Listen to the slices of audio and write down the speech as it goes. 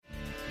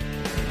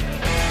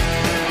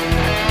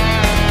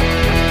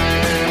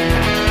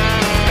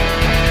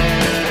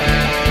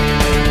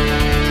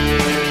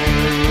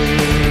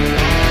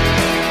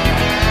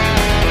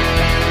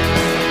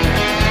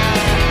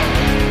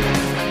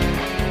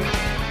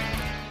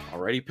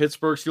Alrighty,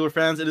 Pittsburgh Steelers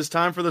fans, it is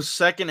time for the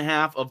second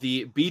half of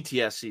the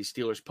BTSC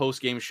Steelers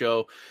Post-Game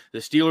Show. The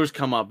Steelers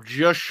come up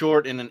just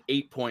short in an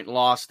 8-point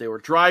loss. They were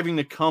driving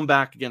to come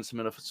back against the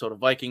Minnesota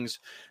Vikings.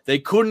 They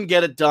couldn't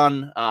get it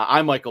done.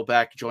 I'm Michael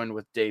Beck, joined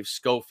with Dave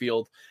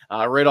Schofield.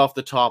 Right off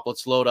the top,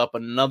 let's load up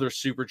another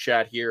super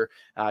chat here,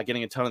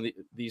 getting a ton of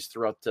these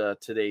throughout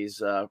today's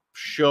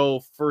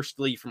show.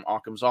 Firstly, from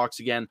Occam's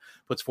Ox again,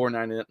 puts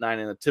 $4.99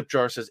 in the tip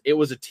jar, says it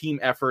was a team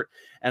effort,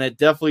 and it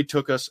definitely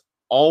took us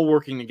all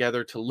working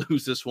together to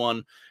lose this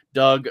one.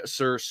 Doug,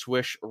 Sir,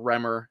 Swish,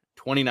 Remmer,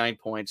 29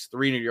 points,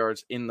 300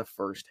 yards in the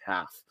first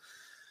half.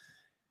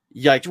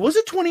 Yikes. Was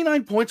it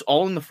 29 points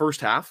all in the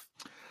first half?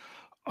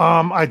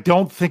 I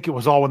don't think it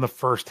was all in the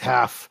first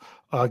half.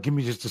 Give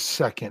me just a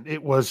second.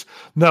 It was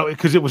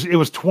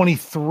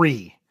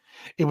 23.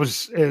 It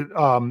was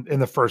in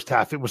the first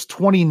half. It was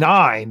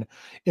 29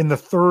 in the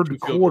third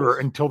quarter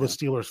until the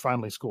Steelers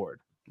finally scored.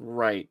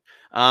 Right.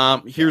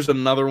 Here's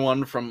another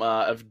one from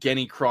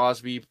Evgeny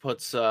Crosby,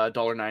 puts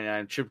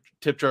 $1.99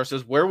 tip jar,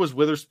 says, where was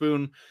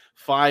Witherspoon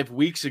 5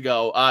 weeks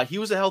ago? He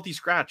was a healthy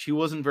scratch. He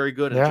wasn't very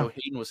good, and Joe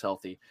Hayden was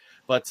healthy.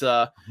 But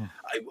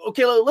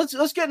okay,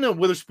 let's get into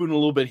Witherspoon a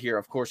little bit here.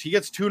 Of course, he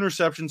gets 2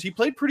 interceptions. He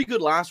played pretty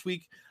good last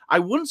week. I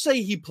wouldn't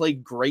say he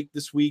played great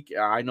this week.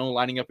 I know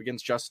lining up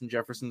against Justin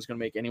Jefferson is going to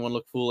make anyone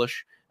look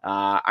foolish.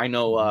 I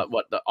know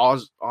the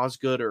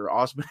Osgood or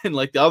Osman,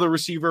 like the other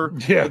receiver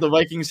that the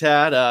Vikings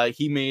had,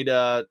 he made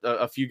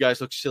a few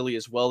guys look silly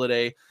as well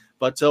today.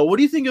 But what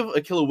do you think of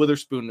Ahkello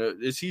Witherspoon?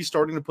 Is he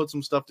starting to put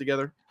some stuff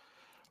together?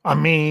 I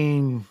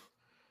mean,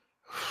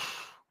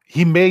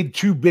 he made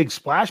 2 big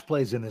splash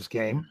plays in this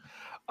game.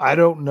 I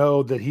don't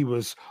know that he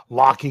was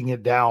locking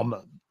it down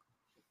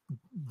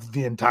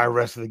the entire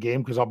rest of the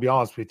game, because I'll be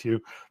honest with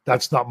you,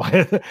 that's not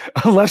my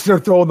unless they're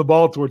throwing the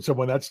ball towards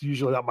someone, that's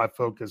usually not my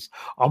focus.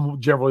 I'm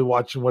generally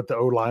watching what the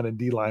O-line and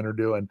D-line are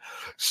doing,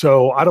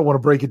 so I don't want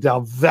to break it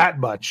down that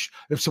much.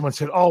 If someone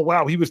said, oh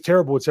wow, he was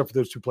terrible except for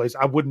those 2 plays,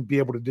 I wouldn't be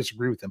able to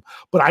disagree with him,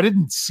 but I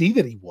didn't see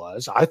that he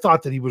was. I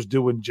thought that he was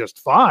doing just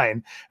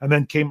fine, and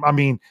then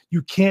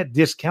you can't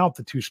discount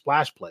the 2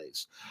 splash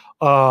plays.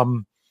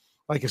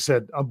 Like I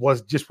said,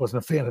 just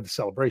wasn't a fan of the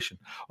celebration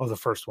of the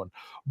first one,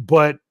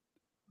 but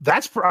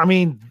that's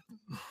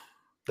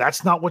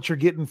not what you're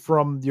getting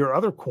from your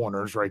other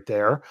corners right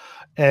there.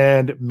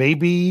 And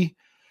maybe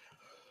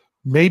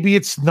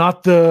it's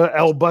not the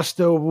El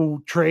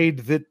Busto trade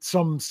that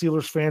some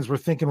Steelers fans were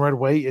thinking right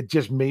away. It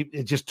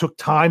just took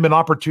time and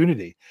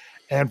opportunity.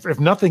 And if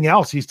nothing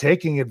else, he's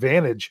taking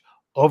advantage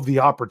of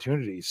the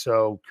opportunity.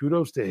 So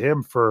kudos to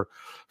him for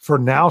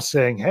now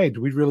saying, hey,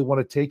 do we really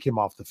want to take him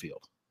off the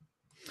field?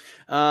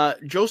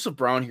 Joseph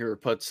Brown here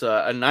puts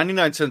a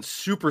 99-cent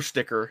super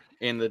sticker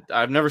in the.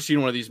 I've never seen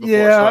one of these before.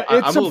 Yeah, so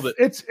I'm a little bit.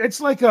 It's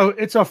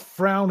a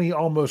frowny,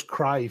 almost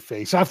cry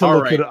face. I have to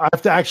look at it. I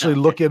have to actually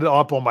look it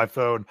up on my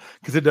phone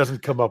because it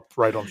doesn't come up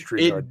right on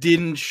StreamYard. It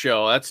didn't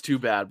show. That's too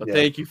bad. But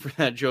thank you for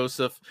that,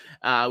 Joseph.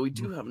 We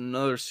do have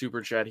another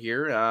super chat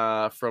here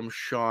from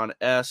Sean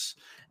S.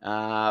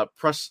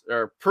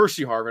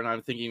 Percy Harvin.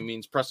 I'm thinking he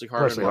means Presley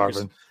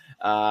Harvin.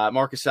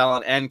 Marcus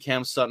Allen and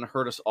Cam Sutton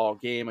hurt us all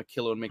game.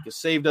 Ahkello and Minka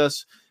saved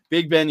us.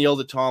 Big Ben yelled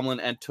at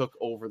Tomlin and took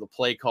over the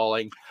play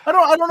calling. I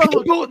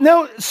don't know.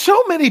 Now,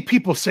 so many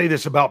people say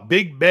this about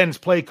Big Ben's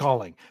play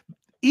calling.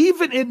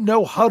 Even in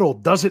no huddle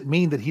doesn't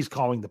mean that he's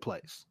calling the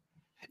plays.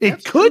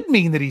 It could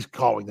mean that he's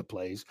calling the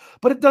plays,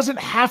 but it doesn't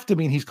have to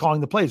mean he's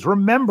calling the plays.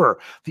 Remember,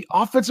 the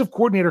offensive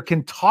coordinator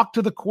can talk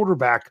to the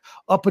quarterback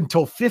up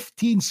until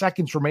 15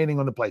 seconds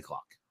remaining on the play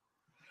clock.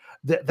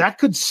 That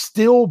could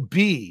still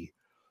be,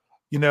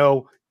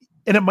 and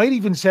it might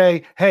even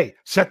say, hey,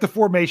 set the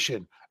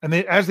formation. And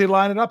then as they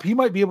line it up, he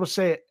might be able to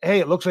say, hey,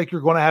 it looks like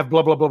you're going to have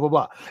blah, blah, blah, blah,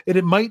 blah. And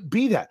it might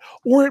be that,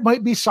 or it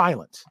might be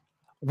silent.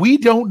 We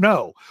don't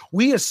know.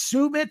 We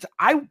assume it,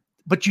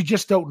 but you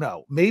just don't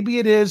know. Maybe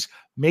it is,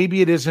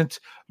 maybe it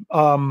isn't.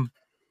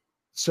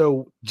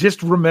 So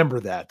just remember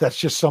that. That's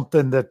just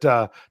something that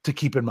to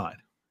keep in mind.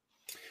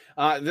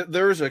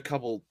 There's a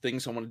couple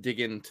things I want to dig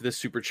into this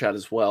super chat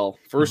as well.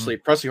 Firstly,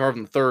 Presley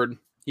Harvin III.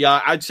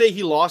 Yeah, I'd say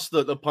he lost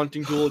the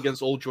punting duel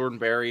against old Jordan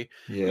Berry.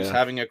 Yeah. He was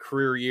having a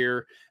career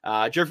year.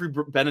 Jeffrey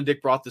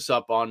Benedict brought this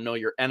up on Know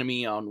Your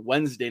Enemy on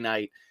Wednesday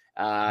night.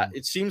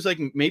 It seems like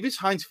maybe it's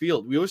Heinz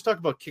Field. We always talk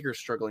about kickers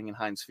struggling in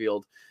Heinz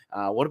Field.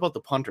 What about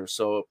the punters?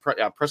 So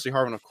Presley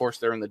Harvin, of course,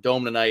 they're in the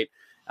Dome tonight.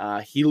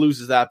 He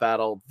loses that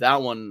battle.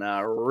 That one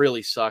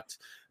really sucked.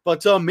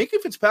 But Minka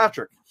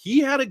Fitzpatrick, he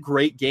had a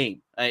great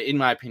game, in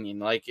my opinion.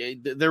 Like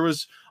there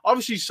was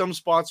obviously some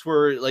spots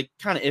where like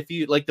kind of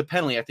iffy. Like the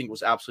penalty, I think,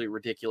 was absolutely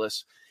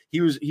ridiculous. He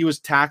was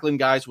tackling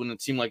guys when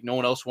it seemed like no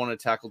one else wanted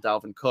to tackle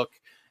Dalvin Cook,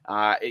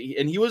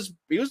 and he was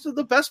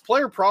the best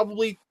player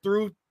probably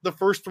through the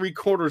first 3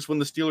 quarters when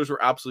the Steelers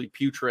were absolutely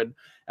putrid.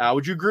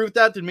 Would you agree with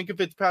that? Did Minka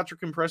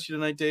Fitzpatrick impress you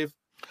tonight, Dave?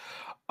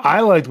 I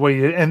liked what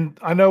he did, and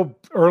I know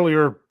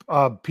earlier.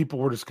 People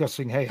were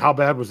discussing, hey, how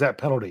bad was that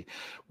penalty?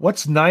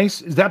 What's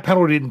nice is that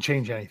penalty didn't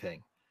change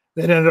anything.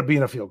 It ended up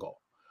being a field goal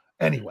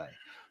anyway.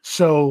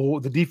 So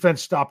the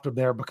defense stopped him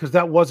there because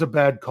that was a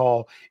bad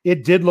call.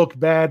 It did look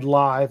bad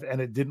live,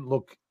 and it didn't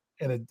look,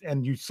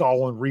 and you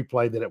saw on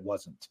replay that it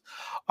wasn't.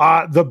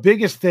 The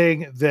biggest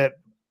thing that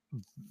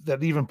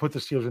even put the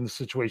Steelers in the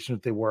situation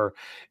that they were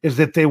is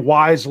that they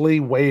wisely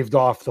waved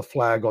off the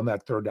flag on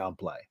that third down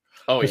play.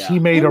 Oh, yeah. He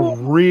made a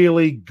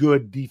really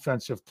good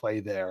defensive play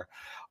there.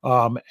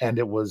 And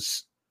it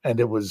was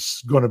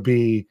going to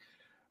be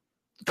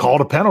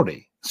called a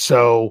penalty.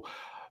 So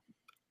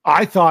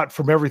I thought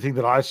from everything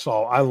that I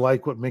saw, I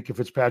like what Minkah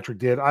Fitzpatrick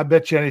did. I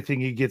bet you anything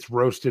he gets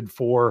roasted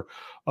for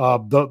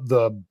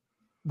the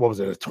what was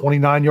it, a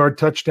 29-yard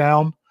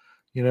touchdown,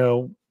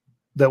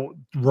 that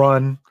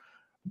run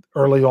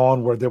early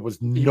on where there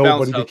was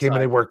nobody that came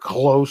anywhere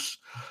close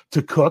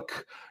to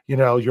Cook.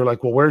 You're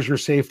like, well, where's your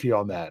safety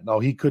on that? No,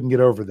 he couldn't get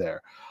over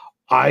there.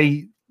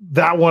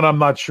 That one I'm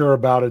not sure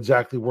about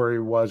exactly where he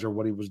was or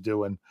what he was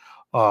doing.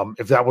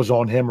 If that was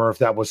on him or if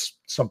that was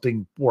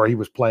something where he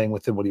was playing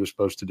within what he was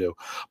supposed to do.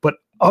 But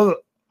other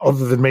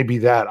than maybe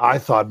that, I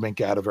thought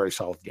Minkah had a very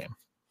solid game.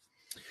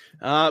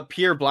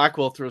 Pierre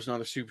Blackwell throws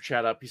another super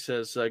chat up. He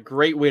says,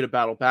 great way to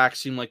battle back.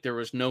 Seemed like there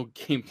was no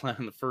game plan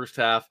in the first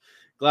half.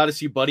 Glad to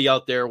see Buddy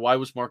out there. Why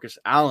was Marcus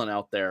Allen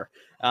out there?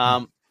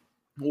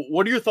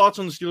 What are your thoughts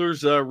on the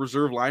Steelers'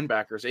 reserve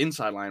linebackers,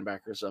 inside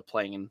linebackers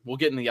playing? And we'll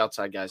get into the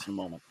outside guys in a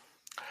moment.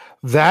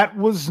 That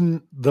was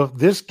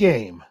this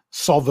game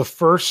saw the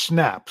first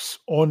snaps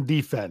on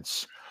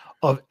defense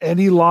of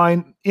any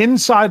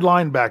inside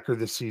linebacker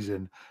this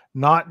season,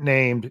 not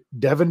named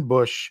Devin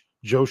Bush,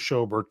 Joe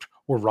Schobert,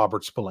 or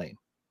Robert Spillane.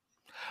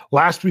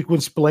 Last week when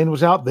Spillane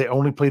was out, they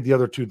only played the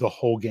other two the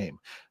whole game.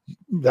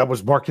 That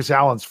was Marcus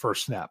Allen's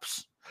first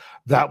snaps.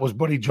 That was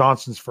Buddy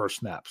Johnson's first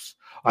snaps.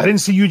 I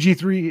didn't see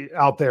UG3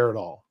 out there at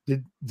all.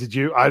 Did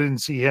you? I didn't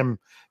see him.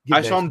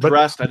 I saw him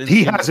dressed. I didn't.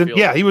 He hasn't.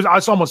 Yeah, he was. I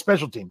saw him on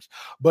special teams,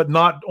 but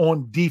not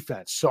on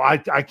defense. So I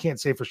can't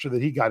say for sure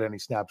that he got any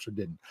snaps or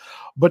didn't.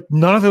 But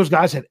none of those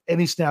guys had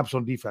any snaps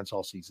on defense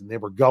all season. They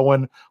were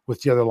going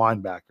with the other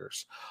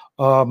linebackers.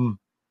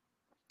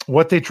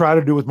 What they try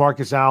to do with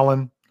Marcus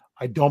Allen,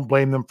 I don't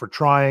blame them for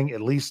trying.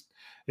 At least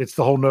it's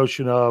the whole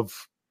notion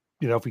of,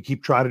 if we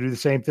keep trying to do the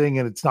same thing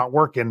and it's not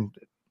working,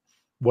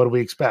 what do we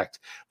expect?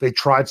 They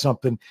tried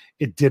something.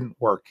 It didn't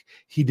work.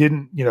 He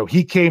didn't,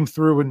 he came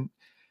through and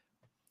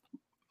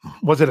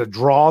was it a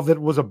draw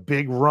that was a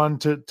big run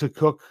to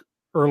Cook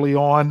early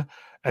on?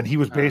 And he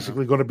was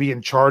basically going to be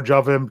in charge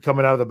of him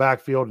coming out of the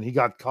backfield. And he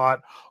got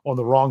caught on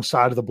the wrong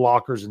side of the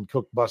blockers and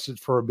Cook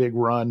busted for a big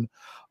run.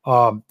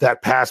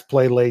 That pass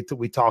play late that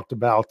we talked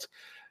about,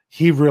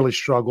 he really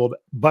struggled.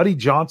 Buddy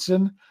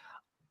Johnson,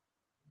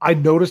 I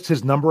noticed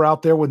his number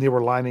out there when they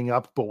were lining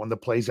up, but when the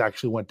plays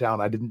actually went down,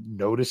 I didn't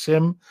notice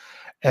him.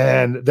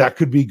 And that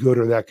could be good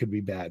or that could be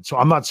bad. So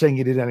I'm not saying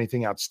he did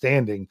anything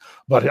outstanding,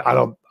 but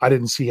I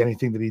didn't see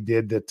anything that he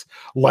did that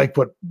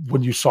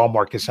when you saw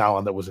Marcus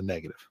Allen, that was a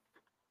negative.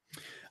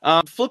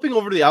 Flipping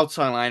over to the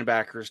outside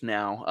linebackers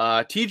now,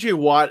 TJ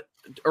Watt,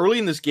 early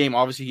in this game,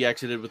 obviously he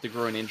exited with a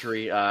groin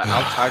injury.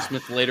 Alex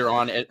Highsmith later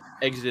on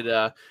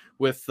exited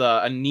with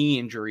a knee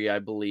injury, I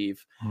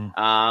believe,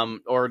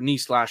 or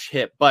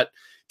knee/hip. But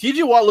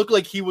TJ Watt looked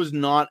like he was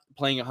not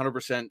playing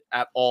 100%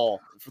 at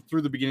all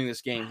through the beginning of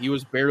this game. He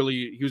was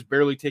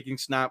barely taking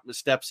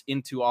steps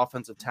into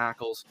offensive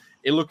tackles.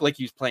 It looked like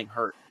he was playing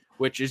hurt,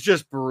 which is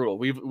just brutal.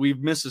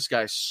 We've missed this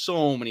guy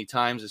so many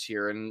times this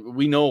year, and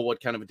we know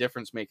what kind of a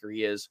difference maker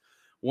he is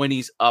when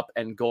he's up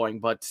and going.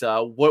 But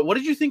what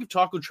did you think of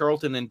Taco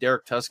Charlton and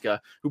Derek Tuska,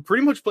 who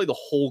pretty much played the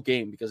whole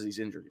game because of these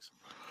injuries?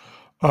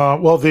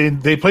 Well,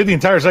 they played the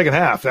entire second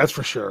half, that's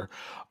for sure.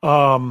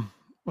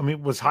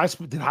 Was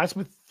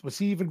Highsmith, was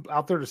he even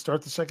out there to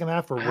start the second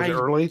half, or was it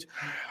early?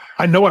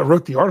 I know I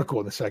wrote the article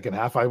in the second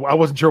half. I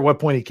wasn't sure what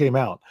point he came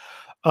out.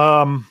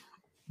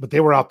 But they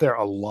were out there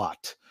a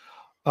lot.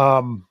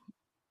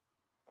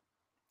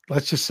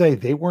 Let's just say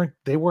they weren't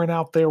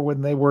out there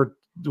when they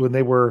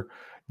were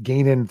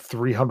gaining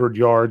 300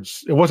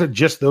 yards. It wasn't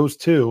just those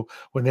two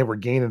when they were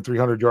gaining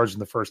 300 yards in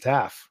the first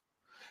half.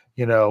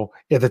 At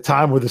the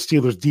time where the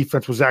Steelers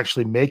defense was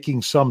actually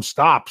making some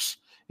stops,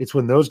 it's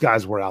when those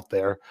guys were out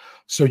there.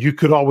 So you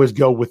could always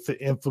go with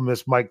the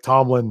infamous Mike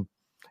Tomlin,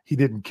 he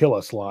didn't kill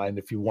us line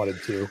if you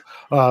wanted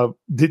to.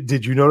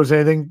 Did you notice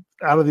anything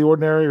out of the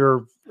ordinary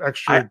or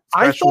extra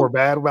special or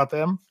bad about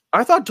them?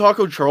 I thought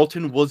Taco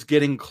Charlton was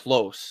getting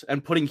close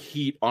and putting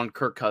heat on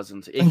Kirk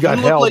Cousins. He got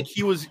looked held. Like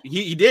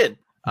he did.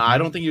 I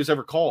don't think he was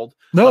ever called.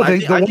 No,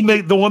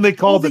 the one they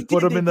called that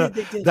put him in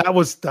that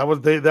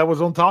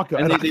was on Taco.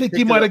 And I think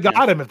he might have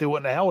got him if they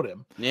wouldn't have held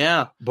him.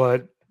 Yeah.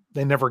 But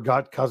they never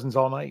got Cousins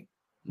all night.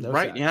 No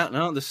right. sacks. Yeah.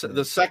 No,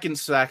 the second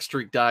sack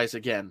streak dies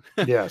again.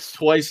 Yes.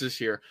 Twice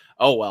this year.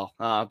 Oh, well,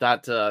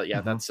 that's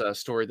a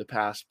story of the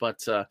past.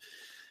 But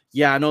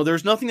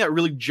there's nothing that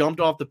really jumped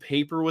off the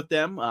paper with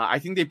them. I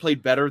think they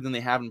played better than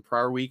they have in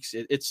prior weeks.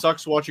 It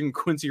sucks watching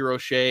Quincy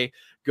Roche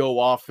go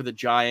off for the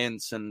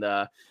Giants. And,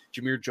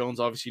 Jameer Jones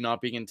obviously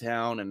not being in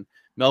town, and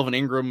Melvin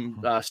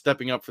Ingram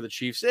stepping up for the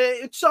Chiefs.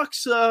 It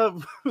sucks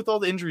with all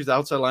the injuries the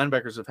outside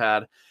linebackers have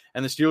had,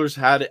 and the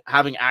Steelers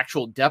having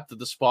actual depth at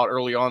the spot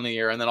early on in the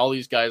year, and then all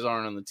these guys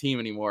aren't on the team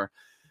anymore.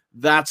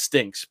 That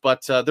stinks.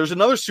 But there's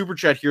another super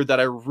chat here that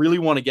I really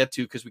want to get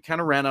to because we kind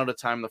of ran out of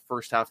time in the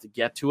first half to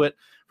get to it.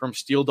 From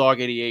Steel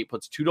Dog 88,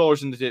 puts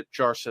 $2 in the tip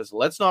jar, says,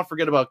 let's not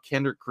forget about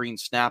Kendrick Green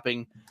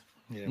snapping.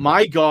 Yeah.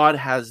 My God,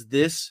 has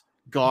this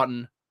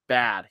gotten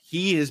bad.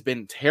 He has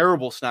been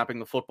terrible snapping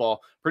the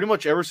football pretty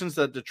much ever since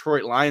that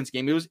Detroit Lions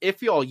game. It was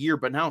iffy all year,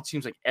 but now it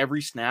seems like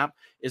every snap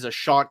is a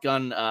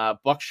shotgun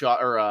buckshot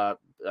or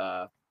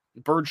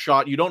bird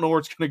shot. You don't know where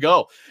it's going to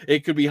go.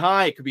 It could be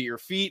high. It could be at your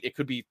feet. It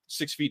could be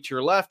 6 feet to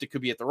your left. It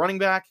could be at the running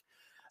back.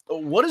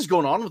 What is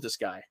going on with this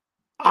guy?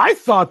 I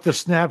thought the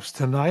snaps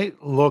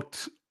tonight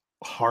looked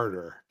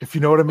harder, if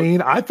you know what I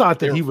mean. I thought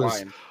that he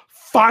was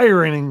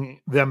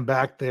firing them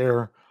back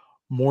there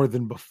more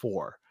than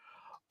before.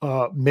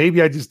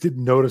 Maybe I just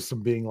didn't notice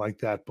them being like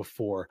that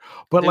before.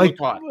 But like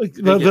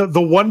the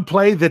one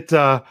play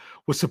that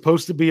was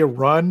supposed to be a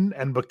run,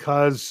 and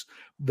because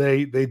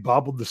they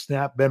bobbled the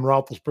snap, Ben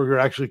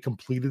Roethlisberger actually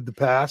completed the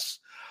pass,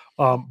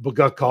 but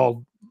got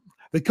called.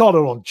 They called it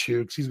on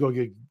Chooks. He's going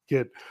to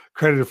get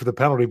credited for the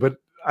penalty, but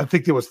I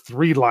think there was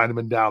 3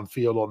 linemen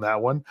downfield on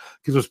that one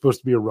because it was supposed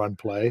to be a run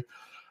play.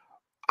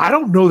 I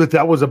don't know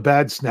that was a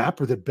bad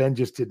snap or that Ben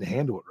just didn't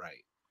handle it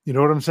right. You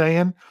know what I'm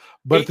saying?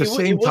 But at the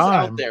same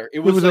time, it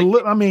was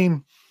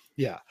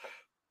yeah.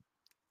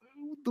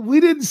 We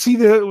didn't see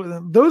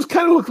those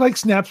kind of look like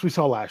snaps we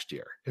saw last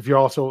year. If you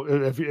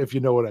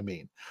know what I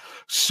mean.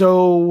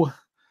 So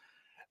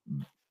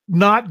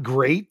not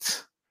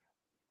great.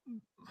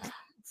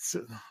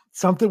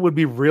 Something would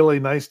be really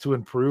nice to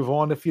improve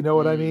on, if you know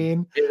what I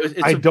mean.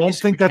 I don't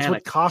think that's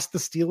what cost the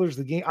Steelers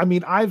the game. I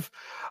mean, I've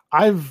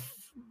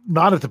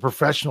not at the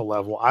professional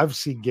level. I've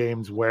seen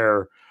games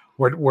where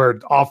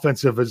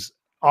offenses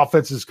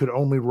could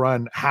only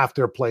run half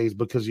their plays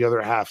because the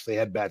other half they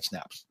had bad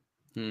snaps.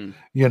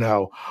 You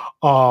know,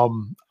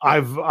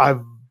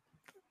 I've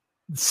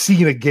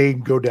seen a game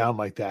go down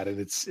like that, and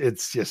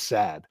it's just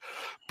sad.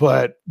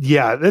 But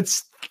yeah,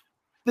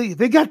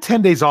 they got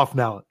 10 days off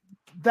now.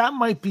 That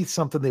might be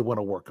something they want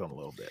to work on a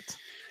little bit.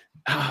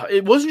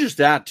 It wasn't just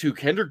that, too.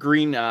 Kendrick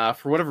Green,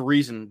 for whatever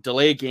reason,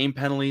 delay game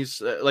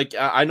penalties.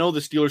 I know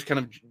the Steelers kind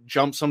of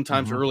jumped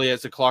sometimes early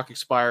as the clock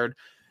expired.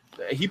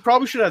 He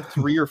probably should have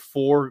 3 or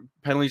 4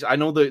 penalties. I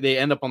know that they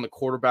end up on the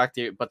quarterback,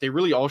 but they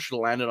really all should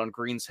have landed on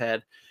Green's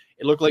head.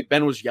 It looked like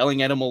Ben was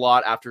yelling at him a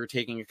lot after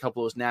taking a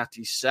couple of those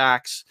nasty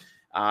sacks.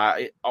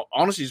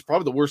 Honestly, it's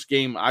probably the worst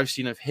game I've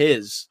seen of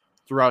his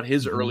throughout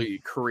his early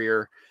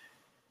career.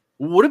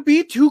 Would it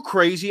be too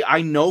crazy?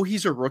 I know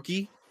he's a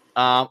rookie.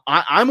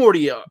 I'm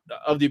already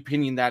of the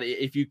opinion that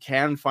if you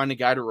can find a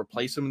guy to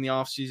replace him in the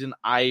offseason,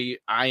 I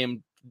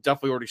am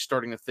definitely already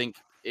starting to think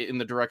in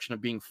the direction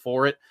of being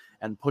for it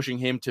and pushing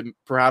him to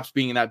perhaps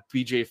being in that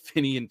BJ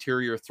Finney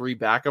interior 3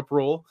 backup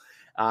role.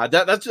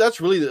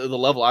 That's really the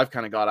level I've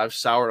kind of got. I've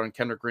soured on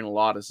Kendrick Green a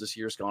lot as this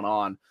year's gone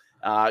on.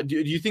 Do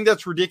you think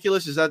that's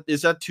ridiculous?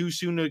 Is that too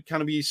soon to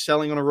kind of be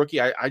selling on a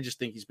rookie? I just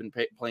think he's been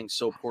playing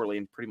so poorly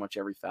in pretty much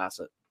every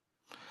facet.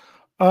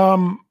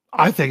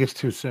 I think it's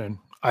too soon.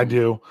 I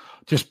do,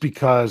 just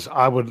because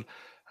I would,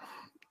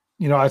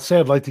 I'd say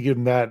I'd like to give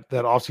him that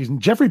offseason.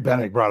 Jeffrey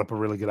Bennett brought up a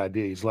really good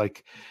idea. He's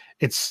like,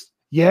 he's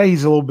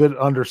a little bit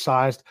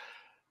undersized.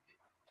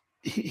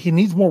 He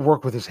needs more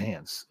work with his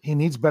hands. He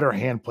needs better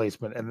hand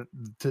placement and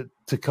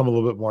to come a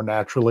little bit more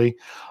naturally.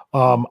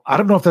 I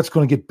don't know if that's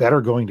going to get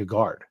better going to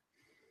guard.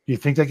 Do you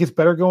think that gets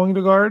better going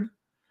to guard?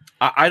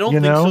 I don't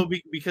think so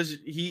because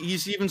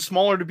he's even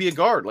smaller to be a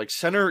guard. Like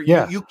center,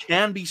 you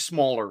can be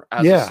smaller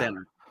as a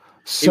center.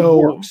 So,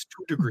 it works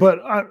to a degree.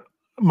 But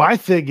my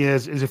thing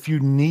is if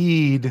you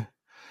need,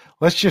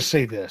 let's just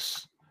say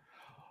this.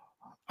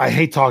 I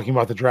hate talking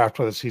about the draft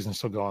while the season's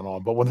still going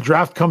on, but when the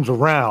draft comes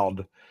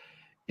around,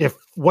 if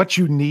what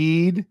you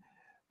need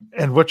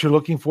and what you're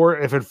looking for,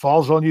 if it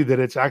falls on you that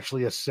it's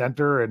actually a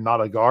center and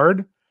not a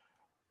guard,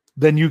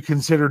 then you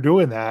consider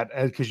doing that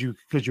because you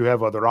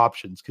have other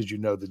options because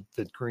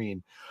that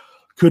Green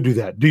could do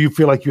that. Do you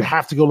feel like you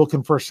have to go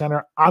looking for a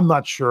center? I'm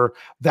not sure.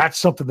 That's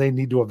something they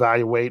need to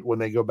evaluate when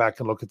they go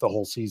back and look at the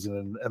whole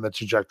season and the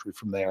trajectory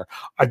from there.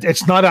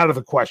 It's not out of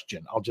the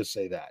question. I'll just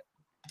say that.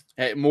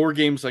 Hey, more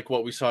games like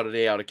what we saw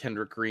today out of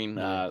Kendrick Green,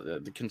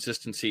 the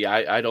consistency,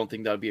 I don't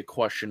think that would be a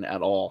question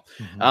at all.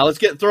 Let's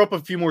throw up a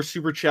few more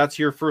super chats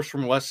here. First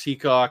from Wes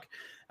Seacock,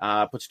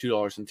 puts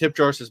 $2 in tip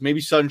jar, says maybe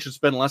Sutton should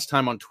spend less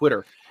time on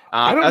Twitter.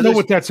 I don't know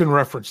what that's in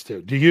reference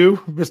to. Do you,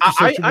 Mr.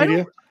 Social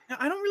Media?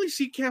 I don't really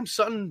see Cam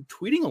Sutton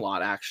tweeting a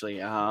lot,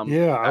 actually.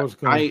 I was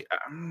going.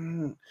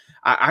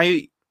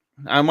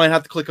 I might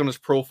have to click on his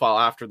profile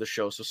after the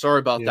show. So sorry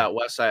about that,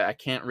 Wes. I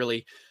can't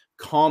really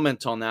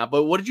comment on that.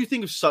 But what did you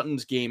think of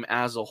Sutton's game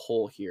as a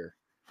whole here?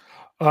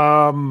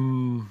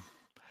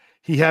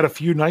 He had a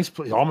few nice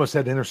plays. He almost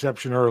had an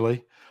interception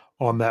early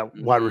on that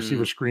wide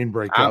receiver screen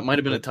break. It might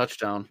have been a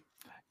touchdown.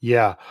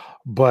 Yeah,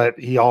 but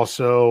he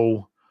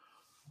also.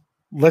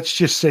 Let's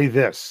just say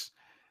this.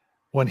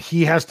 when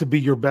he has to be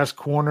your best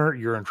corner,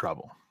 you're in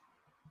trouble.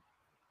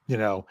 You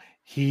know,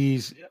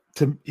 he's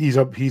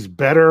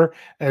better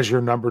as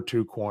your number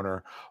 2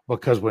 corner,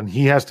 because when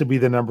he has to be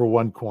the number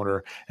 1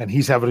 corner and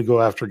he's having to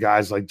go after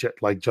guys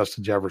like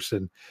Justin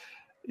Jefferson,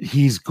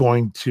 he's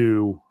going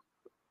to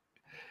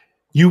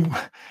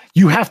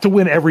you have to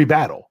win every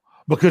battle,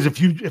 because if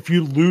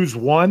you lose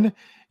one,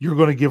 you're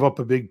going to give up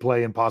a big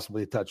play and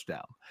possibly a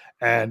touchdown.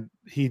 And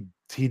he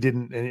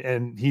didn't,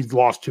 and he's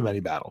lost too many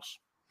battles.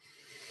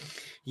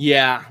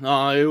 Yeah,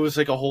 it was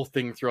like a whole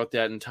thing throughout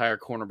that entire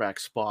cornerback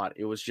spot.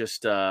 It was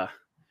just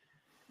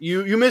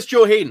you miss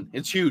Joe Hayden.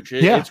 It's huge.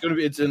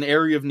 It's an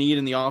area of need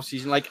in the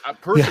offseason. Like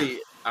personally,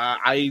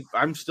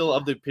 I'm still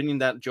of the opinion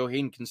that Joe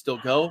Hayden can still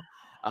go.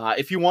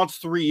 If he wants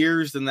 3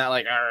 years, then that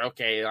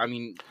okay. I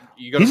mean,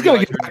 he's got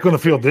to get back on the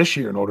field this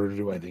year in order to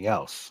do anything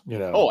else. You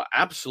know? Oh,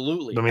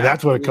 absolutely. I mean,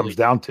 that's what it comes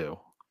down to.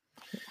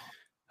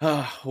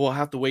 We'll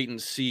have to wait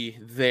and see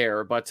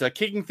there. But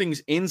kicking things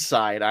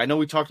inside, I know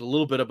we talked a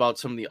little bit about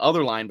some of the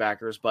other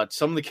linebackers, but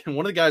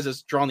one of the guys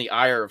that's drawn the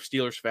ire of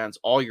Steelers fans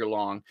all year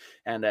long,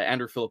 and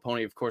Andrew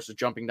Filipponi, of course, is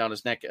jumping down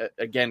his neck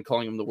again,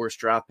 calling him the worst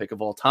draft pick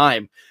of all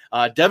time.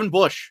 Devin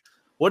Bush,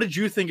 what did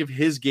you think of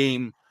his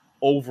game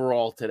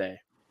overall today?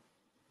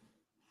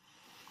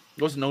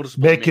 It wasn't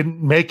noticeable.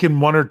 Making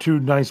 1 or 2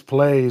 nice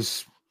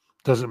plays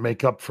doesn't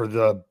make up for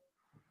the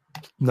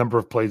number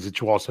of plays that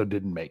you also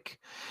didn't make.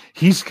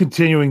 He's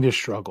continuing to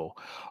struggle.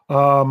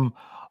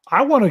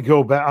 I want to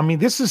go back. I mean,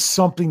 this is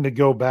something to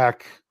go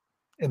back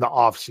in the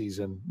off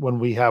season when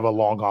we have a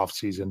long off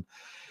season.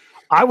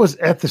 I was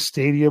at the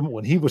stadium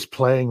when he was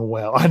playing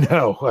well. I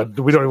know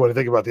we don't even want to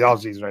think about the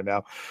off season right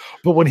now,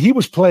 but when he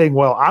was playing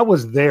well, I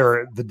was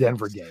there at the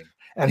Denver game,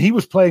 and he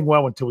was playing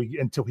well until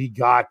he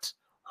got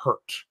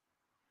hurt.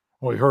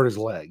 When he hurt his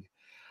leg,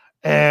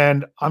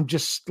 and I'm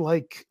just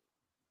like,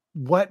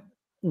 what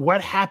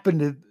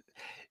happened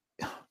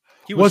to?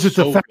 Was it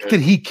the fact that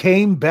he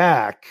came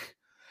back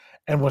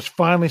and was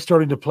finally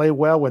starting to play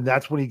well when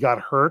that's when he got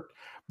hurt?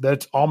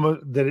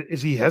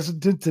 Is he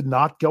hesitant to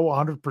not go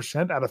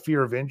 100% out of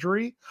fear of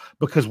injury?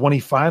 Because when he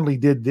finally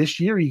did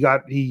this year, he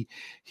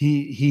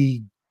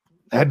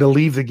had to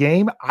leave the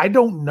game. I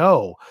don't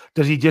know.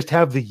 Does he just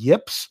have the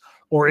yips,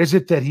 or is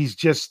it that he's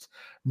just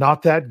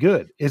not that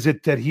good? Is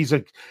it that he's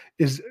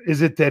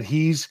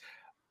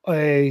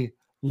a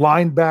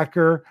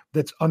linebacker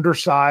that's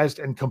undersized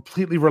and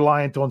completely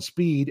reliant on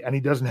speed, and he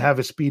doesn't have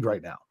his speed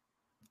right now?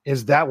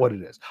 Is that what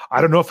it is?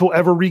 I don't know if he'll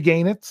ever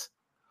regain it,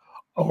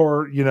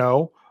 or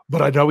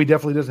but I know he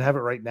definitely doesn't have it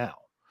right now.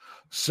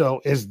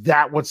 So is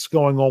that what's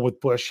going on with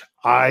Bush?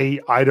 I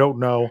don't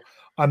know.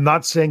 I'm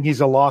not saying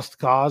he's a lost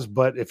cause,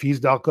 but if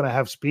he's not going to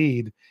have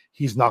speed,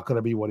 he's not going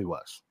to be what he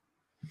was.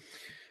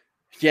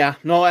 Yeah,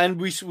 no,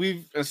 and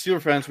we've as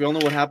Steelers fans, we all know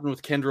what happened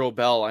with Kendra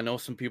Bell. I know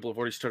some people have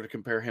already started to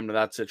compare him to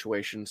that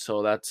situation,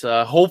 so that's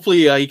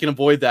hopefully he can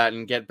avoid that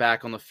and get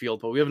back on the field.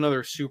 But we have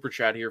another super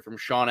chat here from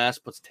Sean S.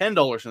 Puts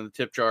 $10 in the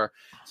tip jar.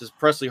 It says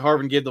Presley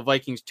Harvin gave the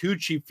Vikings 2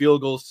 cheap field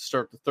goals to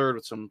start the third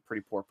with some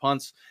pretty poor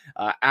punts.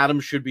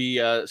 Adams should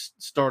be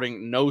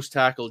starting nose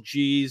tackle.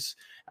 G's.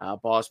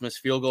 Boss missed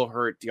field goal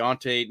hurt.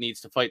 Deontay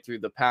needs to fight through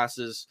the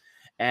passes.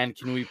 And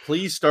can we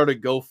please start a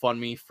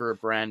GoFundMe for a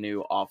brand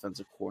new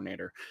offensive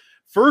coordinator?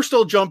 First,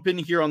 I'll jump in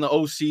here on the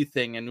OC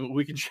thing, and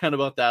we can chat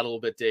about that a little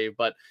bit, Dave.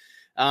 But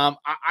I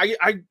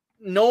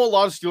know a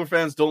lot of Steelers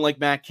fans don't like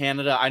Matt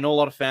Canada. I know a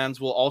lot of fans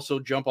will also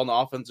jump on the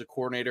offensive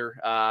coordinator.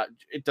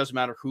 It doesn't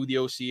matter who the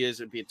OC is.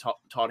 It'd be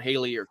Todd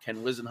Haley or Ken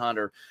Wisenhunt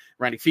or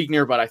Randy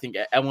Fichtner, but I think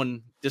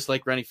everyone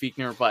disliked Randy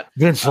Fichtner. But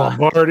Vince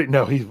Lombardi,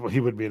 no,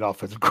 he would be an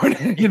offensive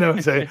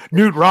coordinator. Say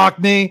Newt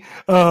Rockney.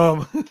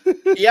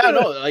 Yeah,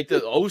 no, like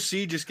the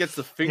OC just gets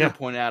the finger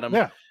point at him.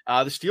 Yeah.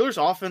 The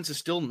Steelers' offense is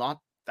still not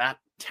that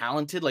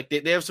talented. Like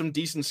they have some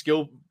decent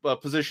skill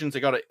positions. They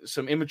got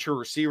some immature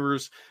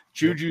receivers.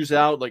 Juju's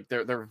out. Like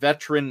their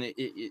veteran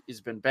has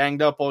been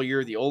banged up all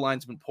year. The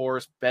O-line's been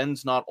porous.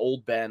 Ben's not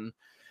old Ben.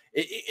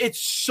 It's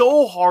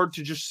so hard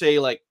to just say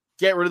like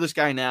get rid of this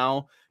guy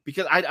now,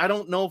 because I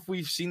don't know if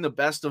we've seen the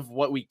best of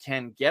what we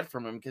can get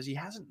from him, because he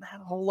hasn't had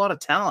a whole lot of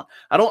talent.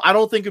 I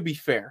don't think it'd be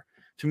fair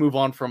to move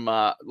on from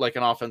like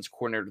an offense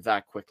coordinator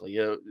that quickly.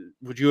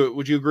 Would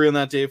you agree on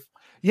that, Dave?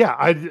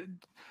 Yeah,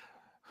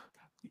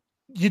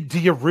 do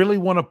you really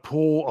want to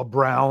pull a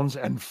Browns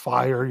and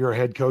fire your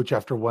head coach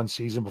after one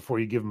season before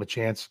you give him a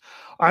chance?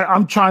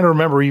 I'm trying to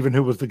remember even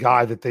who was the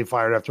guy that they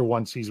fired after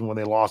one season when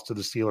they lost to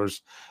the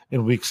Steelers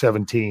in week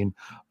 17.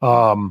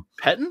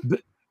 Pettin?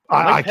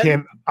 I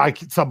can't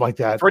something like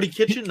that. Freddie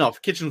Kitchen? No,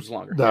 Kitchen was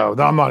longer. No,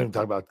 I'm not even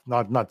talking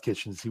about not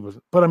Kitchens. He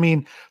wasn't. But I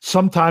mean,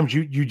 sometimes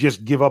you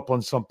just give up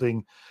on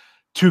something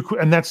too quick,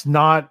 and that's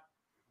not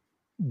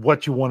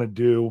what you want to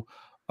do.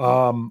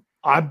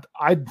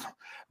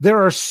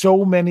 There are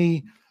so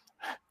many.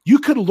 You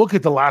could look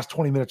at the last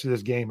 20 minutes of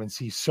this game and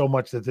see so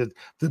much to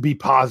be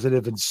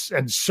positive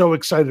and so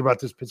excited about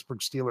this Pittsburgh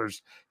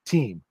Steelers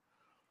team.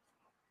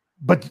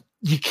 but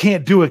you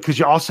can't do it because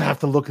you also have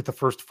to look at the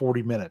first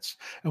 40 minutes.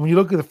 And when you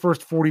look at the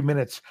first 40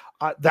 minutes,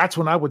 that's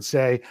when I would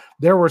say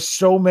there were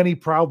so many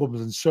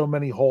problems and so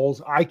many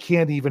holes. I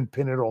can't even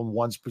pin it on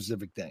one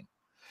specific thing.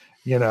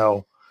 You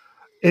know,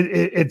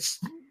 it's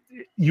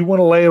you want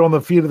to lay it on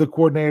the feet of the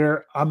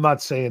coordinator. I'm not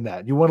saying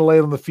that. You want to lay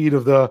it on the feet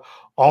of the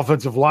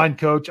offensive line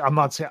coach. I'm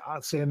not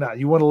saying that.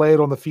 You want to lay it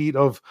on the feet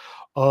of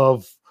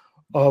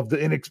the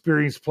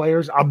inexperienced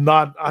players.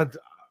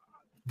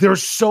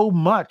 There's so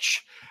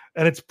much.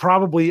 And it's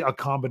probably a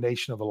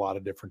combination of a lot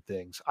of different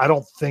things. I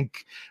don't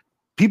think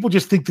people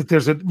just think that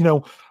there's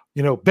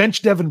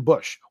bench Devin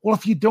Bush. Well,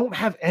 if you don't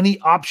have any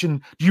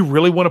option, do you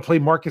really want to play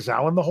Marcus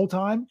Allen the whole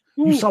time?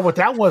 Ooh. You saw what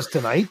that was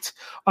tonight.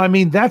 I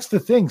mean, that's the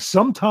thing.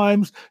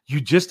 Sometimes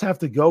you just have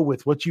to go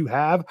with what you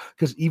have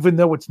because even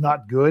though it's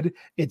not good,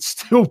 it's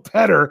still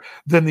better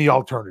than the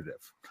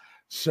alternative.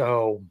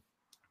 So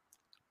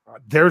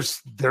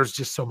there's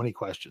just so many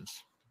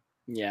questions.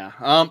 Yeah.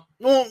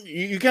 Well,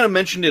 you kind of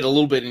mentioned it a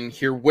little bit in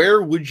here.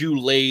 Where would you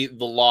lay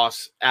the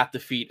loss at the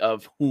feet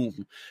of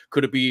whom?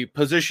 Could it be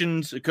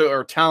positions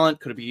or talent?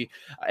 Could it be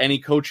any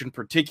coach in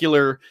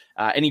particular,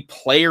 any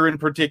player in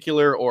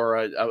particular, or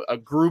a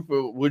group?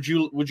 Would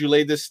you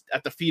lay this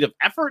at the feet of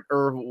effort,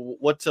 or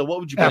what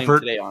would you blame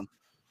today on?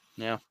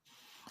 Yeah.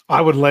 I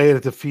would lay it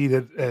at the feet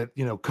at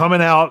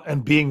coming out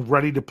and being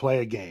ready to play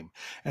a game.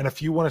 And if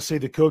you want to say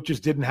the coaches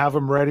didn't have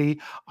them ready,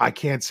 I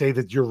can't say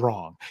that you're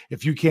wrong.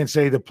 If you can't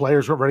say the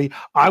players weren't ready,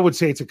 I would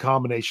say it's a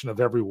combination of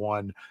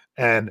everyone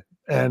and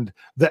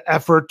the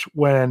effort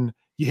when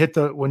you hit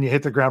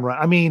the ground run.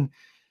 I mean,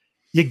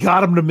 you got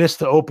them to miss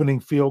the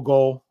opening field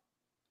goal.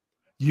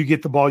 You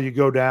get the ball, you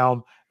go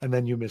down, and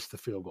then you miss the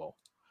field goal.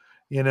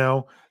 You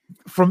know,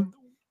 from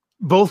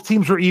both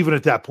teams were even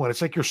at that point.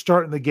 It's like you're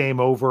starting the game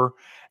over.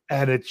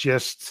 And it's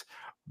just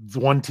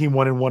one team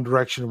went in one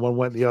direction and one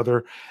went the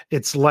other.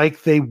 It's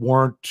like they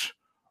weren't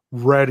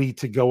ready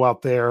to go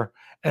out there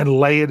and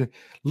lay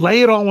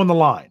it all on the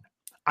line.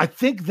 I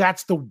think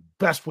that's the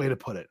best way to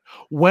put it.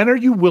 When are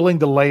you willing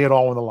to lay it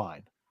all on the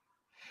line?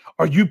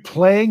 Are you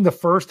playing the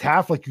first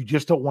half like you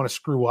just don't want to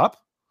screw up?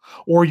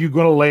 Or are you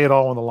going to lay it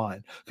all on the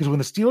line? Because when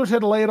the Steelers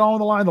had to lay it all on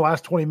the line the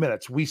last 20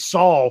 minutes, we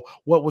saw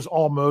what was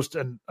almost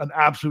an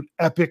absolute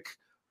epic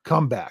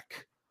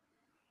comeback.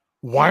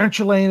 Why aren't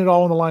you laying it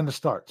all on the line to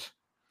start?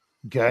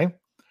 Okay.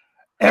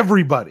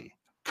 Everybody,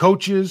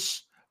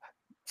 coaches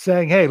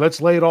saying, hey,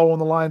 let's lay it all on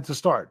the line to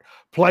start.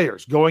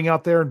 Players going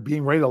out there and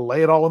being ready to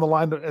lay it all on the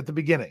line at the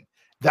beginning.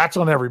 That's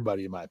on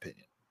everybody, in my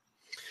opinion.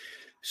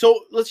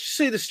 So let's just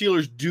say the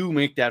Steelers do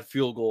make that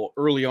field goal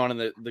early on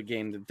in the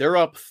game. They're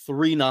up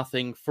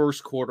 3-0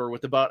 first quarter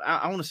with about,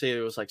 I want to say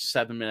it was like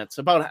 7 minutes,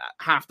 about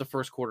half the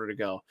first quarter to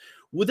go.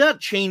 Would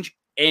that change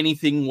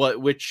anything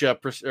which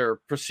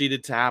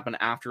proceeded to happen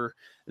after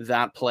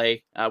that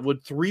play?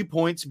 Would 3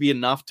 points be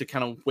enough to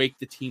kind of wake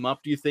the team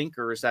up, do you think?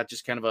 Or is that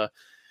just kind of a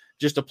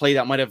play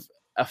that might have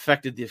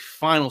affected the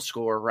final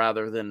score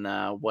rather than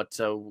what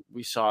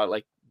we saw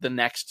like the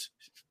next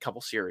couple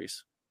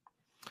series?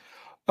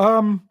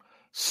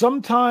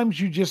 Sometimes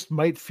you just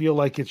might feel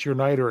like it's your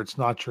night or it's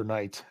not your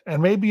night.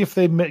 And maybe if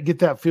they get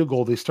that field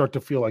goal, they start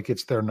to feel like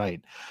it's their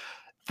night.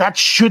 That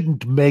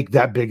shouldn't make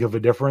that big of a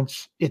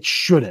difference. It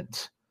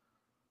shouldn't.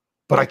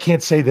 But I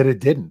can't say that it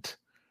didn't,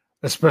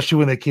 especially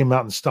when they came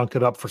out and stunk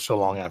it up for so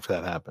long after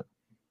that happened.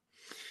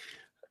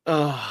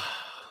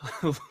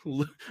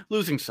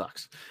 Losing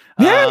sucks.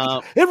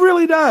 Yeah, it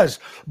really does.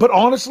 But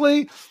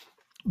honestly,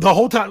 the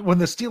whole time when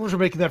the Steelers are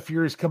making that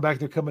furious comeback,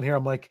 they're coming here,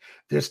 I'm like,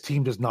 this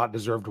team does not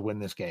deserve to win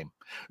this game.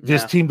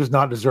 This team does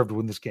not deserve to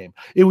win this game.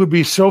 It would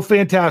be so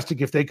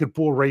fantastic if they could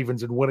pull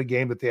Ravens and win a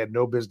game that they had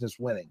no business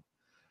winning.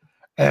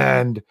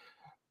 And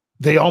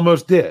they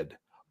almost did.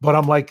 But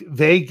I'm like,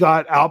 they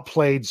got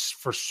outplayed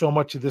for so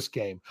much of this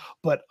game.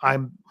 But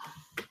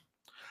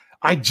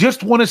I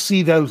just want to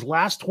see those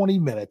last 20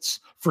 minutes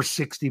for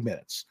 60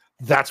 minutes.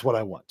 That's what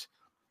I want.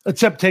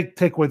 Except take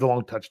away the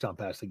long touchdown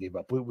pass they gave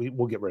up.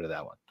 We'll get rid of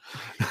that one.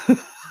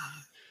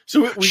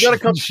 So we got a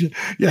couple.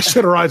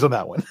 Shut our eyes on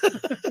that one.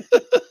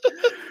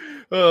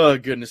 Oh,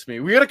 goodness me.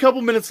 We got a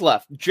couple minutes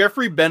left.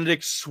 Jeffrey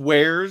Benedict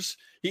swears.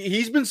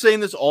 He's been saying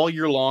this all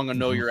year long on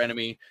Know Your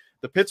Enemy.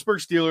 The Pittsburgh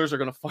Steelers are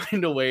going to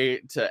find a way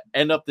to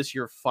end up this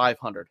year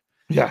 500.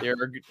 Yeah. They're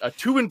a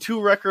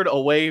 2-2 record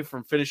away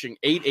from finishing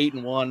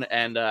 8-1.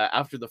 And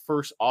after the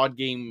first odd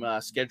game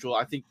schedule,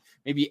 I think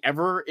maybe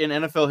ever in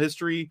NFL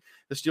history,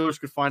 the Steelers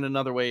could find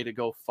another way to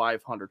go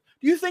 500.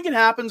 Do you think it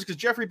happens? Because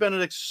Jeffrey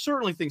Benedict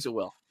certainly thinks it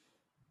will.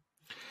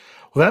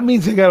 Well, that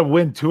means they got to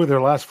win 2 of their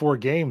last 4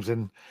 games.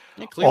 And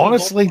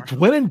honestly,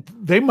 winning,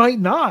 they might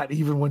not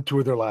even win 2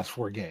 of their last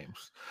 4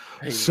 games.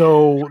 Hey,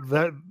 so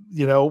that,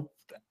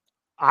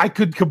 I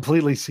could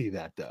completely see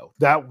that, though.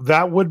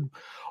 That would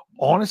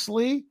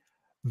honestly,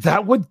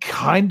 that would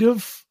kind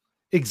of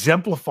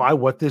exemplify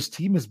what this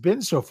team has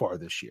been so far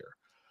this year.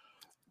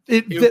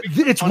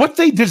 It's what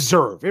they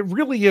deserve. It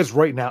really is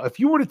right now. If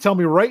you were to tell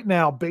me right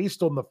now,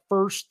 based on the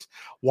first,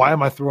 why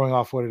am I throwing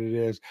off what it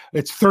is?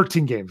 It's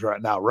 13 games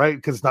right now, right?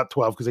 Because it's not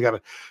 12. Because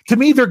to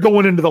me, they're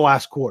going into the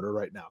last quarter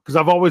right now. Because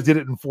I've always did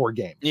it in 4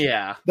 games.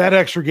 Yeah, that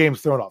extra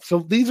game's thrown off. So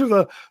they're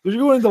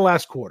going into the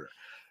last quarter.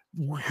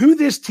 Who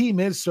this team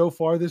is so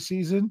far this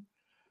season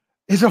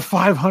is a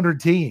 500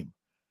 team.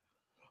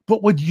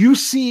 But what you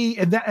see,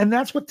 and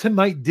that's what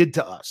tonight did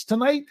to us.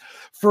 Tonight,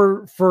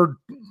 for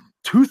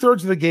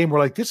 2/3 of the game, we're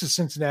like, this is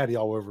Cincinnati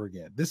all over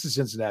again. This is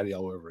Cincinnati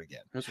all over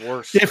again. It's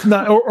worse. If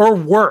not, or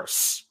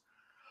worse.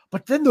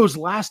 But then those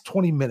last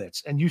 20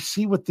 minutes, and you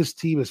see what this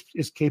team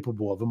is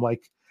capable of. I'm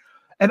like,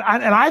 and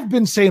I've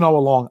been saying all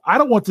along, I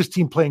don't want this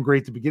team playing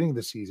great at the beginning of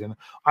the season.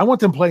 I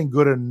want them playing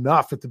good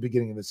enough at the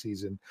beginning of the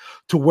season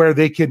to where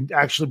they can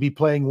actually be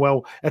playing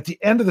well at the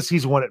end of the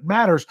season when it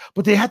matters.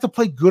 But they have to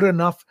play good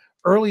enough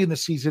early in the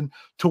season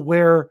to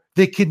where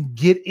they can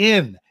get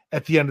in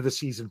at the end of the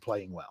season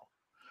playing well.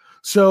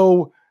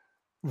 So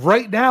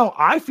right now,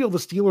 I feel the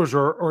Steelers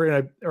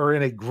are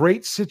in a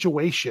great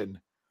situation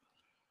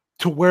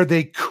to where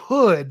they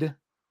could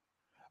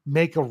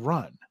make a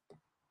run.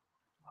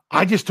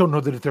 I just don't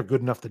know that if they're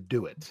good enough to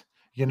do it.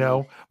 You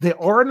know, they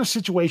are in a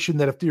situation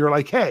that if you're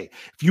like, hey,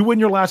 if you win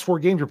your last 4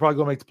 games, you're probably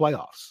going to make the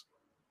playoffs.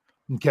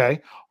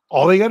 Okay.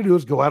 All they got to do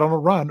is go out on a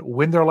run,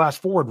 win their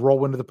last 4, and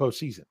roll into the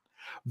postseason.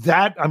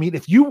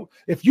 If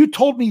you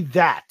told me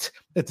that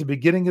at the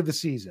beginning of the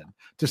season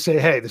to say,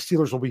 hey, the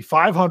Steelers will be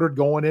 500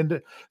 going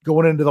into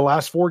the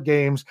last 4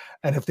 games,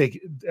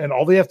 and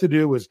all they have to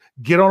do is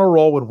get on a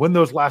roll and win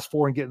those last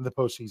 4 and get into the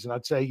postseason,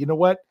 I'd say, you know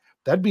what,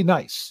 that'd be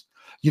nice.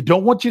 You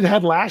don't want you to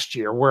have last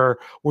year where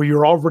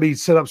you're already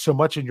set up so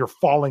much and you're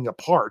falling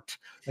apart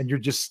and you're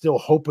just still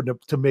hoping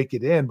to make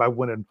it in by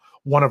winning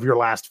one of your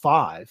last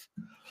 5.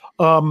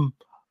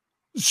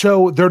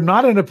 So they're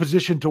not in a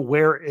position to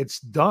where it's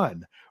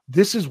done.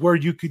 This is where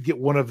you could get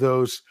one of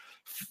those,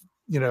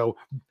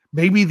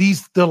 maybe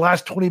the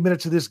last 20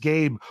 minutes of this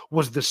game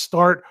was the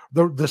start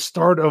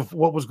of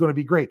what was going to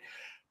be great.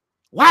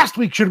 Last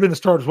week should have been the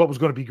start of what was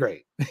going to be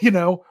great.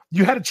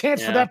 You had a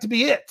chance for that to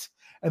be it.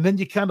 And then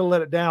you kind of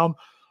let it down.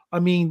 I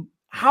mean,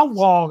 how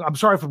long, I'm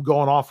sorry if I'm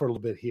going off for a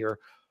little bit here,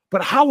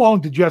 but how long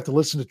did you have to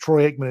listen to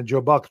Troy Aikman and Joe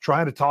Buck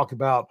trying to talk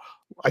about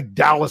like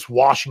Dallas,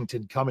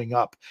 Washington coming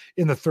up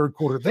in the 3rd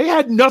quarter? They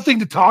had nothing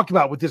to talk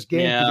about with this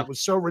game because it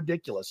was so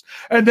ridiculous.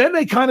 And then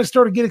they kind of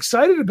started to get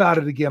excited about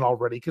it again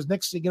already because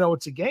next thing you know,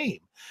 it's a game.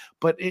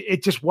 But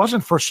it just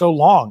wasn't for so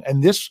long.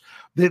 And this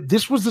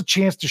was the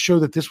chance to show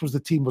that this was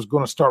the team was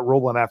going to start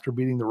rolling after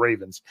beating the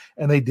Ravens,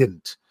 and they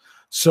didn't.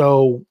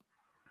 So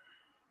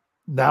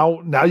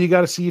now you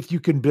got to see if you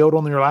can build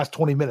on your last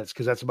 20 minutes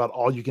because that's about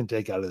all you can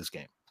take out of this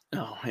game.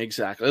 Oh,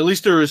 exactly. At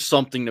least there is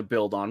something to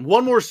build on.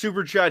 One more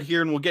super chat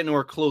here, and we'll get into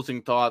our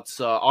closing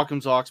thoughts.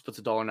 Occam's Ox puts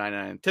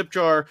 $1.99 in tip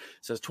jar. It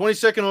says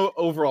 22nd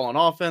overall on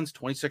offense,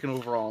 22nd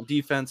overall on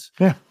defense.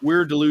 Yeah.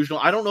 We're delusional.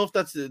 I don't know if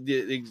that's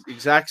the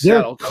exact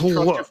stat. I'll trust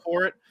you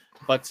for it.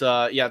 But,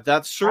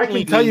 that's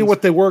certainly. I can tell you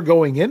what they were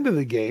going into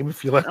the game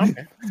if you let me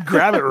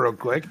grab it real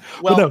quick.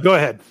 Well, no, go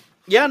ahead.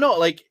 Yeah, no,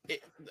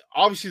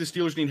 obviously the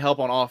Steelers need help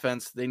on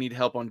offense. They need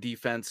help on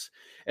defense.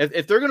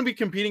 If they're going to be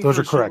competing for a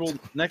Super Bowl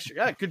next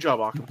year, good job,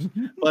 Occams.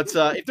 But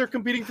if they're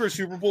competing for a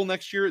Super Bowl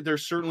next year, they're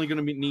certainly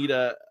going to need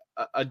a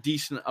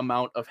decent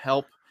amount of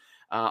help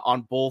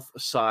on both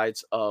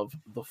sides of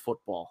the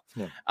football.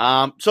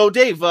 Yeah. So,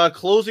 Dave,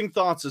 closing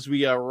thoughts as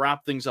we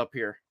wrap things up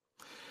here.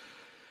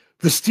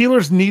 The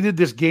Steelers needed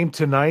this game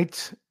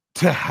tonight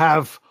to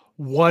have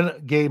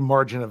 1 game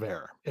margin of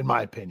error, in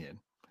my opinion.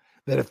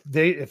 That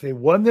if they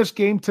won this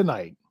game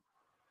tonight,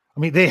 I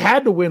mean, they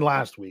had to win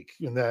last week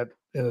in a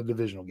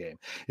divisional game.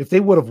 If they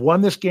would have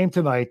won this game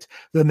tonight,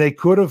 then they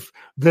could have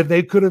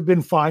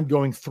been fine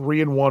going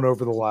 3-1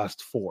 over the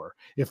last 4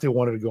 if they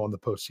wanted to go in the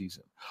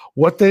postseason.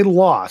 What they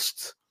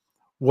lost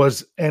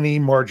was any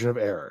margin of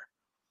error.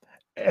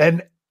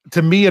 And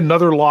to me,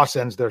 another loss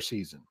ends their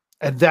season.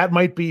 And that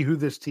might be who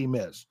this team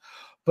is.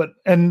 But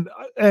and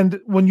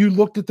when you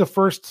looked at the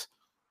first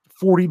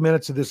 40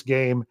 minutes of this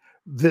game,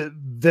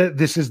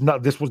 it's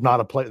not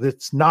a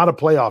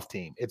playoff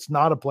team. It's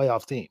not a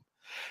playoff team.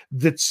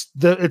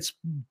 It's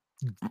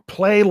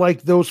play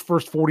like those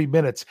first 40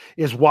 minutes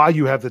is why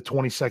you have the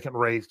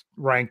 22nd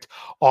ranked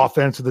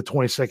offense and the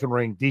 22nd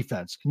ranked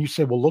defense. And you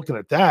say, well, looking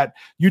at that,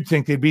 you'd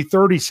think they'd be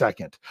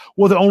 32nd.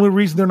 Well, the only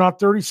reason they're not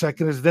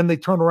 32nd is then they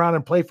turn around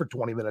and play for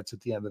 20 minutes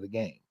at the end of the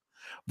game.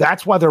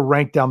 That's why they're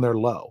ranked down there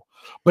low.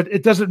 But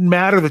it doesn't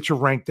matter that you're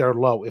ranked there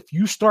low. If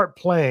you start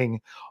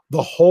playing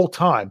the whole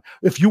time,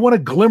 if you want a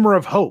glimmer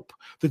of hope,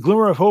 the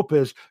glimmer of hope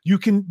is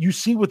you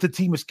see what the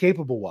team is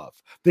capable of.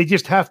 They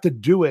just have to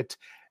do it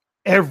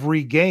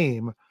every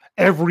game,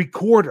 every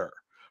quarter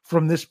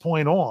from this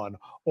point on,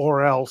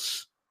 or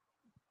else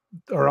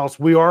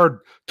we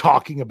are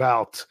talking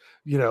about,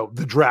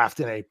 the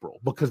draft in April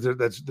because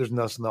there's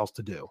nothing else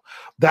to do.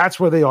 That's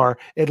where they are.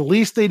 At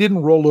least they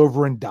didn't roll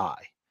over and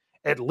die.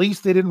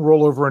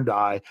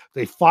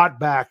 They fought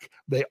back.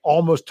 They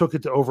almost took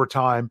it to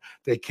overtime.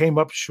 They came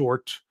up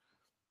short.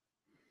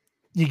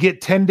 You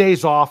get 10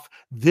 days off.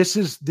 This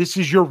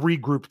is your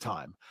regroup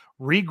time.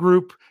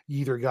 Regroup.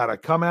 You either got to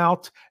come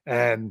out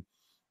and,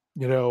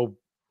 I'm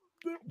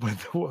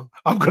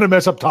going to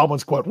mess up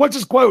Tomlin's quote. What's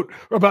his quote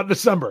about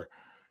December?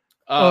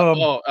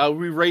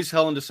 We raise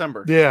hell in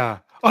December. Yeah.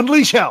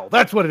 Unleash hell.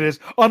 That's what it is.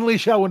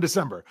 Unleash hell in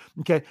December.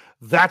 Okay.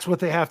 That's what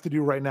they have to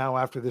do right now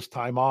after this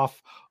time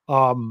off.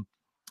 I'm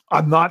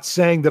not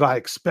saying that I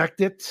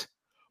expect it,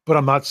 but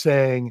I'm not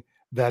saying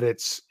that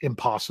it's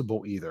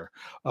impossible either.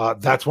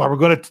 That's why we're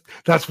going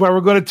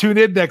to tune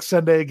in next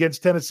Sunday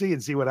against Tennessee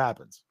and see what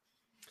happens.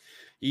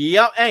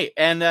 Yeah. Hey,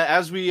 and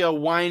as we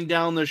wind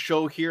down the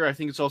show here, I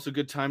think it's also a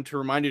good time to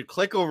remind you to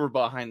click over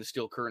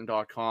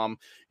behindthesteelcurtain.com.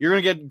 You're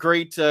going to get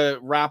great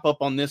wrap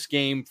up on this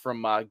game,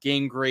 from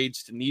game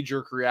grades to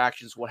knee-jerk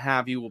reactions, what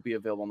have you, will be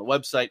available on the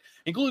website,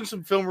 including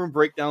some film room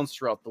breakdowns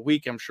throughout the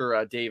week. I'm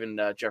sure Dave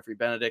and Jeffrey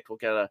Benedict will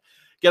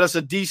get us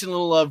a decent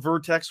little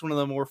Vertex, one of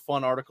the more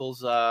fun articles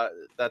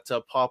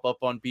that pop up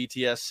on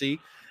BTSC.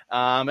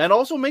 And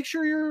also make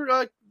sure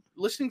you're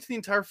listening to the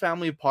entire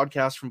family of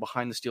podcasts from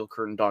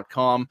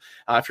behindthesteelcurtain.com.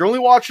 If you're only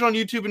watching on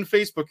YouTube and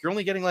Facebook, you're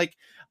only getting like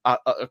a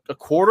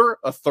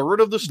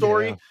third of the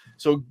story. Yeah.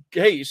 So,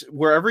 hey,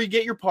 wherever you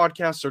get your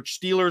podcast, search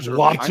Steelers. Or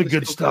lots of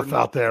good stuff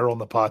out there on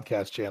the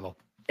podcast channel.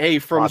 Hey,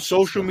 from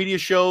social media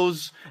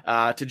shows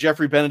to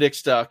Jeffrey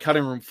Benedict's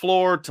Cutting Room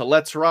Floor to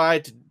Let's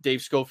Ride to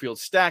Dave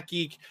Schofield's Stat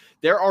Geek,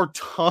 there are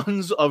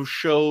tons of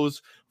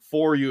shows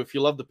for you. If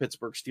you love the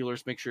Pittsburgh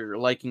Steelers, make sure you're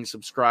liking,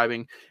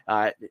 subscribing,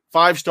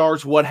 5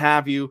 stars, what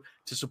have you,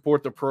 to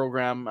support the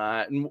program.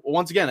 And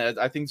once again,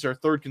 I think it's our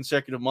 3rd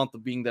consecutive month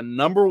of being the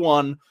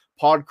 #1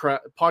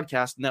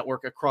 podcast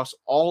network across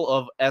all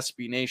of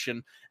SB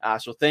Nation.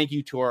 So thank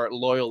you to our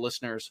loyal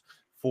listeners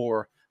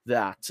for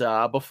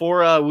that.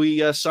 Before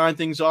we sign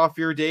things off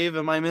here, Dave,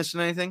 am I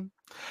missing anything?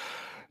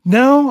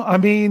 No, I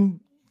mean,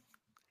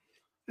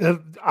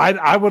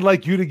 I would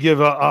like you to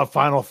give a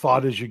final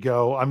thought as you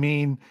go. I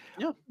mean,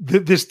 yeah.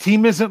 This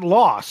team isn't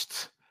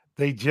lost.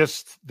 They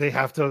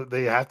have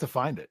to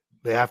find it.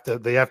 They have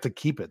to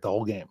keep it the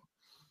whole game.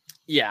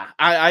 Yeah,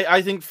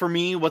 I think for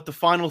me, what the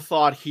final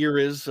thought here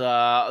is,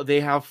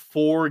 they have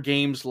 4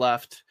 games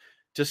left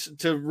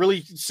to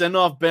really send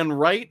off Ben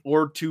Wright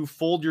or to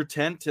fold your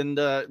tent. And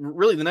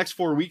really the next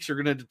 4 weeks are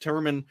going to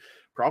determine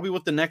probably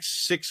what the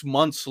next 6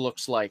 months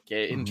looks like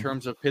in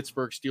terms of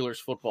Pittsburgh Steelers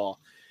football.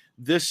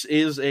 This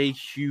is a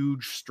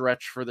huge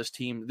stretch for this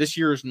team. This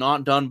year is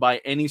not done by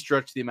any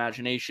stretch of the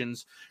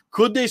imaginations.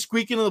 Could they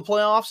squeak into the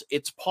playoffs?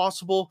 It's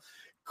possible.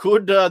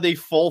 Could they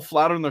fall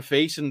flat on their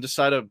face and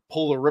decide to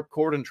pull the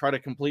ripcord and try to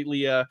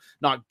completely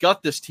not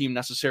gut this team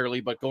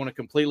necessarily, but go in a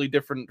completely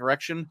different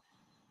direction?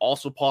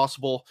 Also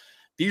possible.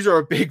 These are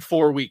a big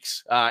 4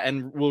 weeks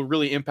and will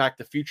really impact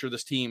the future of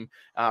this team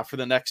for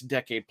the next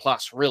decade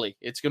plus. Really,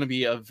 it's going to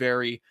be a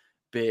very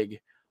big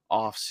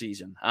off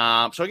season.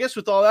 So I guess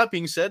with all that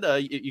being said,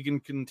 you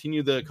can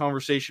continue the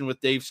conversation with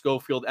Dave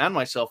Schofield and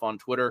myself on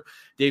Twitter.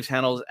 Dave's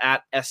handle is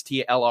at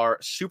STLR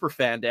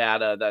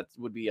Superfandad. That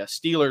would be a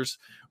Steeler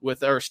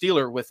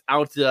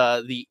without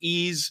the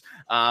E's.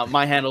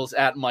 My handle is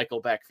at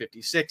Michael Beck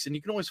 56, and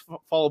you can always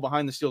follow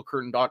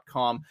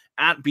BehindTheSteelCurtain.com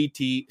at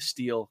BT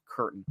Steel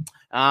Curtain.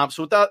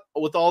 So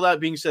with all that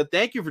being said,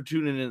 thank you for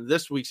tuning in to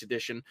this week's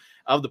edition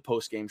of the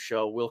Post-Game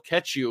Show. We'll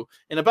catch you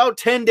in about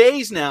 10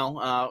 days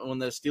now when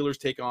the Steelers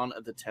take on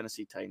the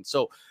Tennessee Titans.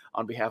 So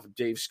on behalf of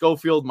Dave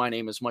Schofield, my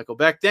name is Michael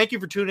Beck. Thank you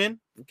for tuning in.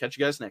 We'll catch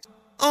you guys next.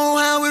 Oh,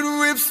 how it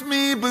rips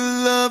me, but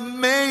love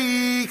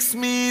makes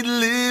me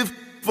live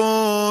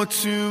for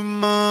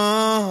tomorrow.